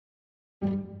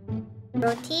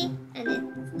roti and it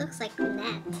looks like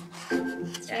net.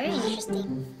 It's very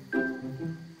interesting.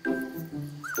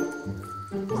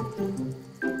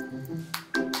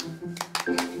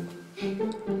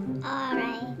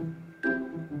 Alright.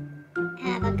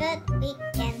 Have a good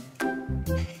weekend.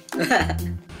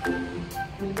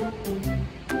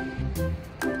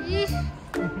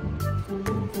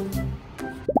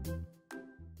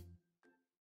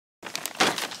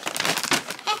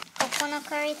 Coconut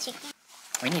curry chicken.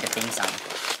 We need a theme song.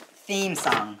 Theme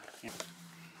song.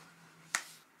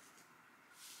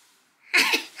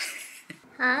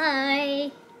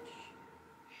 Hi.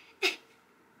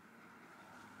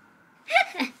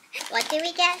 What did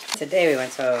we get? Today we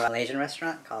went to a Malaysian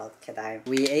restaurant called Kedai.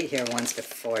 We ate here once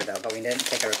before though, but we didn't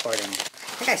take a recording.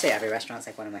 I think I say every restaurant's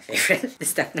like one of my favorites.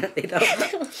 It's definitely though.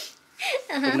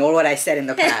 Ignore what I said in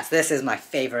the past. This is my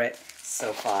favorite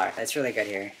so far. It's really good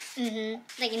here.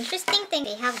 Like interesting thing,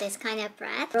 they have this kind of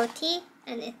bread, roti,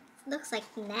 and it looks like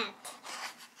net.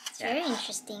 It's very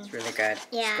interesting. It's really good.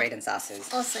 Yeah. It's great in sauces.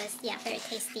 Also, it's, yeah, very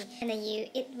tasty. And then you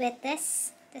eat with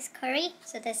this curry.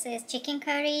 So this is chicken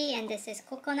curry and this is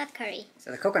coconut curry.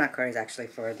 So the coconut curry is actually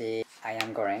for the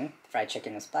ayam goreng, fried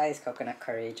chicken with spice, coconut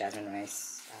curry, jasmine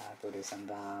rice, budu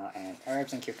sambal, and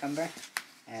herbs and cucumber.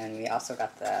 And we also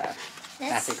got the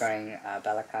Nasi goreng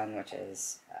belacan, which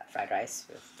is fried rice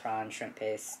with prawn, shrimp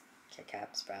paste,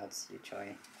 kecap, sprouts, yu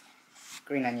choy,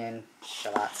 green onion,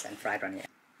 shallots, and fried onion.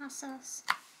 Hot sauce.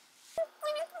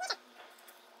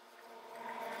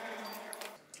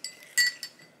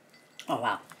 Oh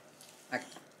wow. Like,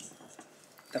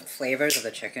 the flavors of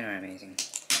the chicken are amazing.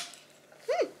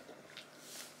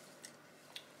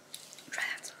 Try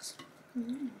that sauce.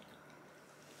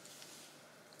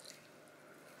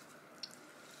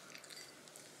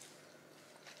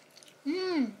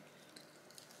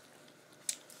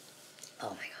 Oh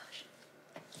my gosh.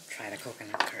 Try the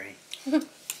coconut curry.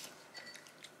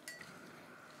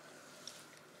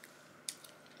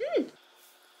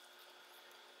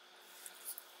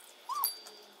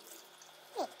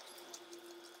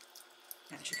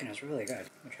 That chicken is really good.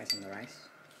 Let me try some of the rice.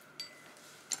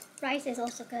 Rice is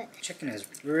also good. Chicken is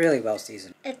really well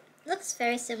seasoned. It looks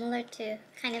very similar to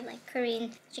kind of like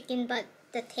Korean chicken, but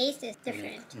the taste is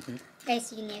different.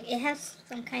 It's unique. It has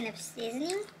some kind of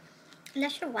seasoning. I'm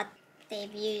not sure what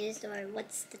they've used or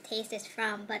what's the taste is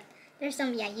from, but there's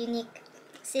some unique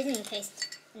seasoning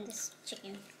taste in this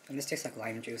chicken. And this tastes like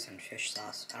lime juice and fish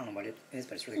sauce. I don't know what it is,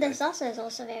 but it's really The good. sauce is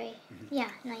also very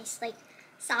nice, like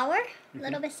sour, a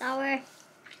little bit sour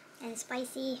and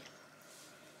spicy.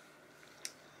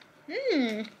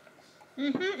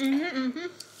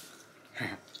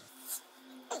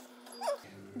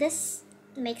 This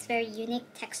makes very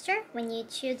unique texture when you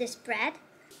chew this bread.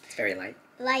 It's very light.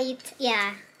 Light,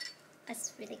 yeah.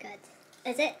 That's really good.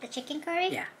 Is it the chicken curry?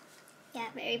 Yeah. Yeah,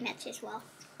 very matches well.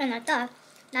 And I thought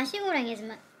nasi goreng is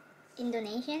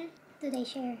Indonesian. Do they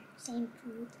share same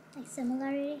food, like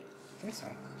similarity? I think so.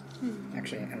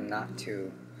 Actually, I'm not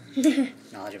too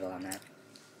knowledgeable on that.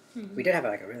 We did have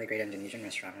like a really great Indonesian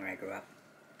restaurant where I grew up.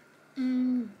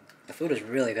 The food was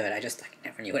really good. I just like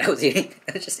never knew what I was eating.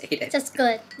 I just ate it. Just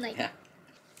good, like Yeah.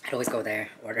 I'd always go there,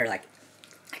 order like,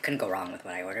 I couldn't go wrong with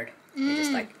what I ordered. You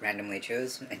just like randomly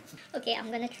choose. Okay, I'm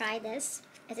gonna try this.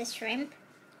 Is it shrimp?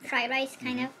 Fried rice,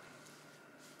 kind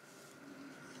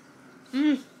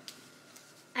of.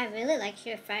 I really like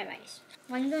your fried rice.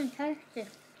 I'm gonna try this.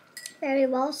 Very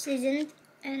well seasoned,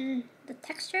 and the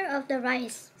texture of the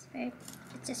rice is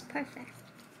it's just perfect.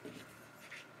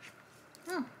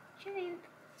 Oh, shrimp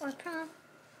or prawn.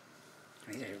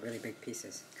 These are really big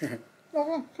pieces.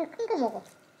 먹어, 큰 거 먹어.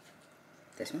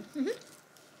 This one?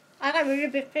 I got really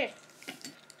big fish.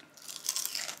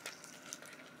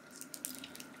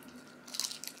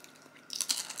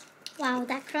 Wow,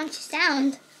 that crunchy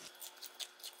sound.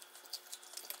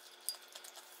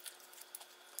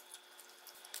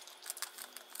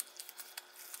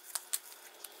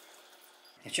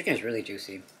 The chicken is really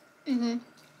juicy.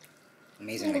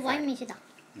 Amazingly 이거 white fried. meat이다.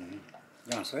 You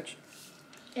want to switch?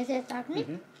 Is it dark meat?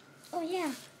 Oh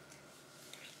yeah.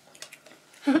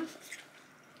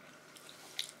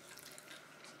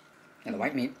 Yeah, the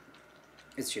white meat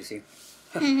is juicy.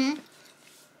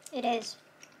 It is.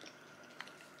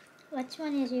 Which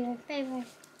one is your favorite?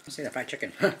 I'll say the fried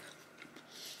chicken.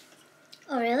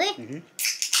 Oh really?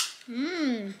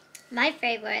 My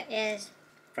favorite is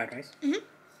Fried rice?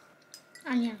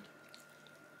 아니야.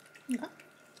 이거?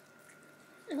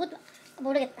 이것도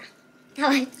모르겠다. 다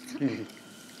맛있어.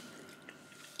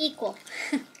 Equal.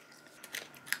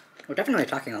 We're definitely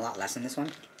talking a lot less in this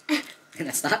one. And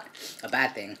that's not a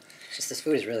bad thing. It's just this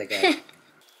food is really good.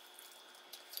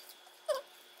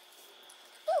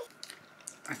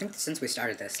 I think since we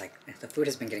started this, like, the food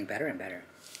has been getting better and better.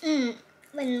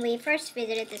 When we first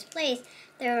visited this place,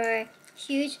 there were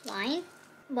huge line,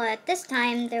 but this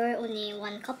time there were only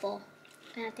one couple.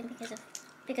 And I think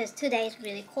because today is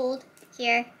really cold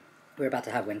here. We were about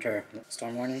to have winter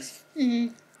storm warnings.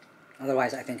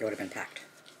 Otherwise, I think it would have been packed.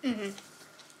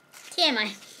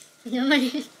 TMI.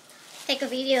 Normally take a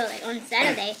video like on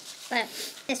Saturday, but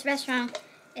this restaurant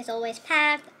is always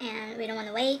packed and we don't want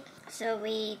to wait, so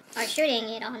we are shooting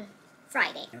it on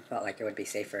Friday. I felt like it would be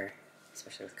safer,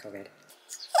 especially with COVID.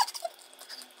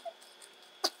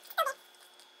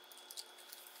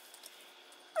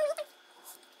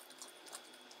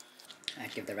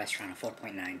 I'd give the restaurant a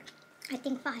 4.9. I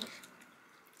think 5.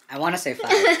 I want to say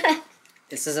 5.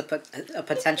 This is a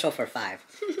potential for 5.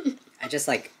 I just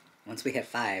like, once we hit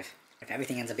 5, if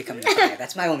everything ends up becoming a 5,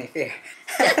 that's my only fear.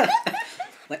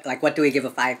 Like, what do we give a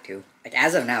 5 to? Like,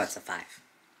 as of now, it's a 5.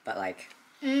 But like,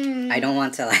 I don't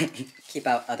want to like keep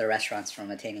out other restaurants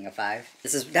from attaining a 5.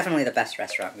 This is definitely the best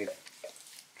restaurant we've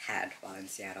had while in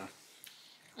Seattle.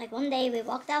 Like one day we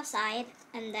walked outside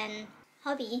and then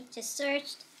hubby just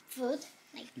searched food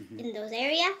like in those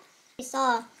areas. We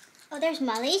saw, oh, there's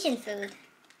Malaysian food,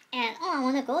 and oh, I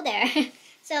want to go there.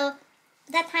 So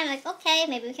that time, like, okay,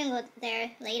 maybe we can go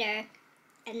there later.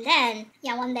 And then,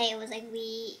 yeah, one day it was like,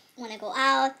 we want to go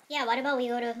out. Yeah, what about we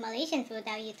go to Malaysian food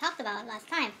that you talked about last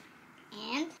time?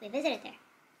 And we visited there.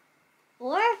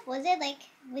 Or was it like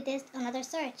we did another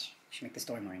search? Should make the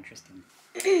story more interesting.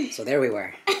 So there we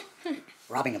were,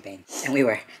 robbing a bank, and we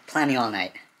were planning all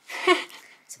night.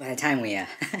 So by the time we,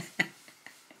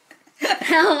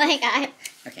 Oh my god.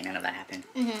 Okay, none of that happened.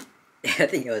 I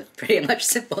think it was pretty much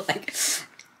simple. Like,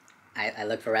 I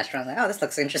looked for restaurants, like, oh, this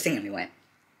looks interesting, and we went.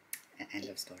 End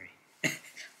of story.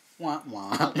 Womp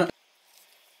womp.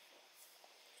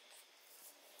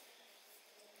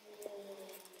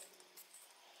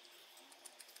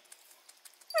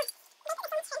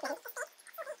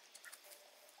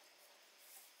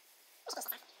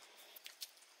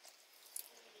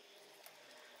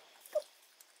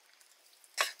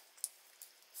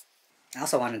 I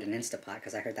also wanted an Instapot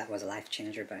because I heard that was a life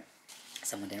changer, but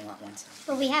someone didn't want one. So.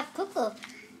 But we have cuckoo,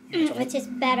 which is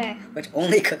better. Which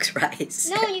only cooks rice.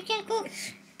 No, you can't cook.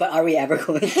 But are we ever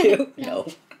going to?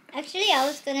 No. Actually, I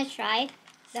was gonna try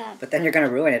the... But then you're gonna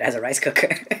ruin it as a rice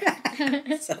cooker.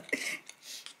 So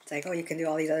it's like, oh, you can do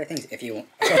all these other things if you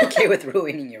are okay with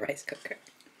ruining your rice cooker.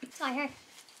 So I heard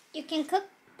you can cook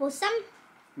busam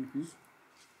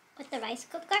with the rice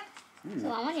cooker.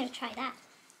 So I want you to try that.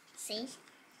 See?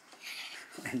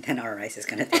 And then our rice is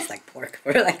gonna taste like pork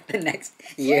for like the next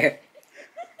year.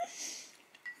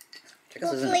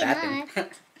 This isn't a bad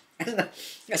thing.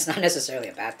 It's not necessarily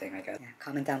a bad thing. Like, yeah,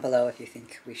 comment down below if you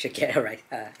think we should get a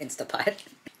Instapot.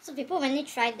 So people, when you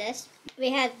tried this,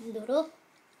 we had noodle.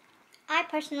 I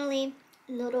personally,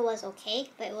 noodle was okay,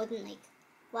 but it wasn't like,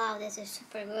 wow, this is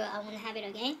super good, I want to have it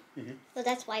again. So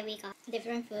that's why we got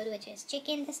different food, which is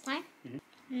chicken this time.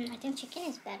 I think chicken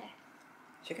is better.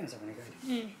 Chicken is really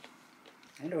good.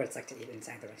 I wonder what it's like to eat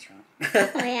inside the restaurant.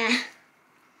 Oh yeah.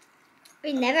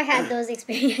 We never had those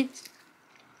experiences.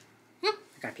 I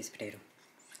got a piece of potato.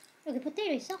 Okay,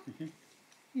 potato is so.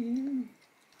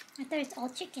 I thought it's all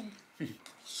chicken.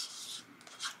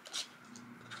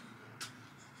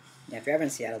 Yeah, if you're ever in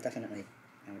Seattle, definitely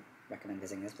I would recommend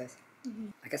visiting this place.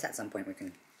 I guess at some point we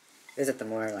can visit the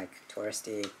more like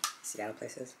touristy Seattle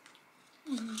places.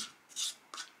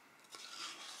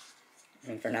 I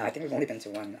mean, for now, I think we've only been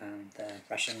to one, the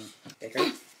Russian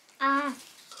bakery.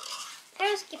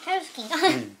 Peruski.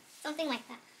 Something like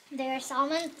that. Their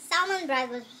salmon bread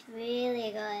was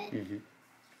really good.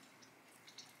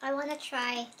 I want to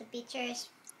try the Beecher's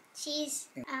cheese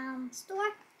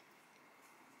store.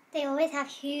 They always have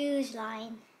huge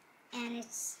line, and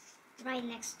it's right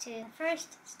next to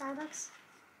first Starbucks.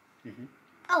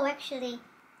 Oh, actually,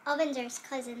 Avenger's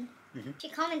cousin, she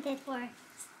commented for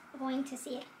going to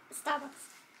see Starbucks.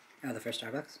 Oh, the first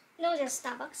Starbucks? No, just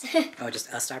Starbucks. Oh, just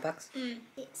a Starbucks?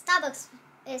 Starbucks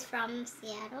is from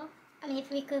Seattle. I mean,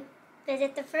 if we could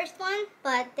visit the first one,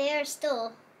 but there's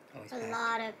still Always a packed.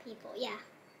 lot of people. Yeah,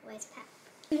 always packed.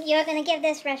 You're gonna give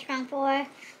this restaurant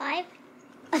 4.5?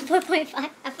 A 4.5?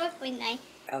 A 4.9?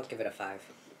 I'll give it a 5.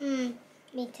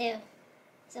 Me too.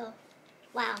 So,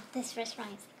 wow, this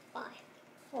restaurant is 5.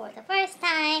 For the first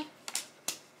time.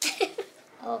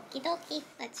 Okie dokie,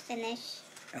 let's finish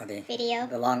video.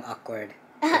 The long, awkward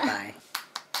goodbye.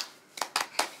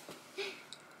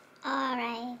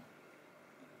 Alright.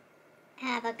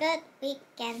 Have a good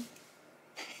weekend.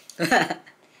 Because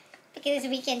it's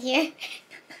weekend here.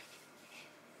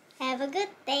 Have a good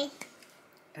day.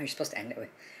 No, you're supposed to end it with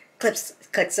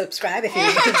click subscribe if you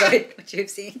enjoyed what you've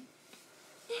seen.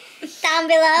 Down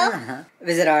below.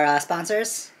 Visit our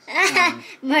sponsors.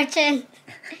 Merchant.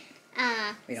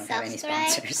 We don't have any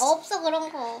sponsors. 없어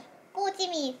그런 거.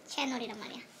 꼬지미 채널이란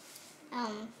말이야.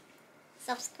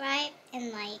 Subscribe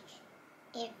and like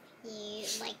if you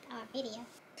liked our video.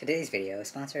 Today's video is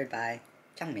sponsored by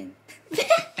정민.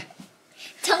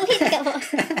 정민이가 뭐?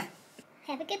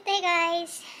 Have a good day,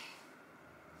 guys.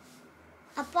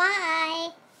 Bye.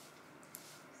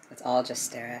 Let's all just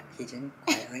stare at Heejin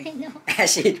quietly. I know.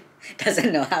 As she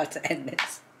doesn't know how to end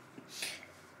this.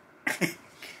 Okay.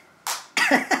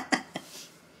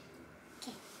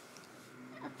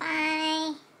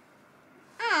 Bye.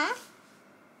 Aw.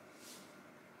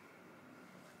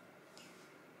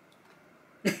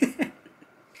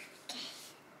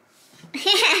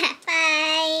 Bye.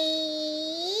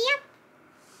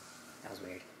 That was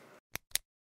weird.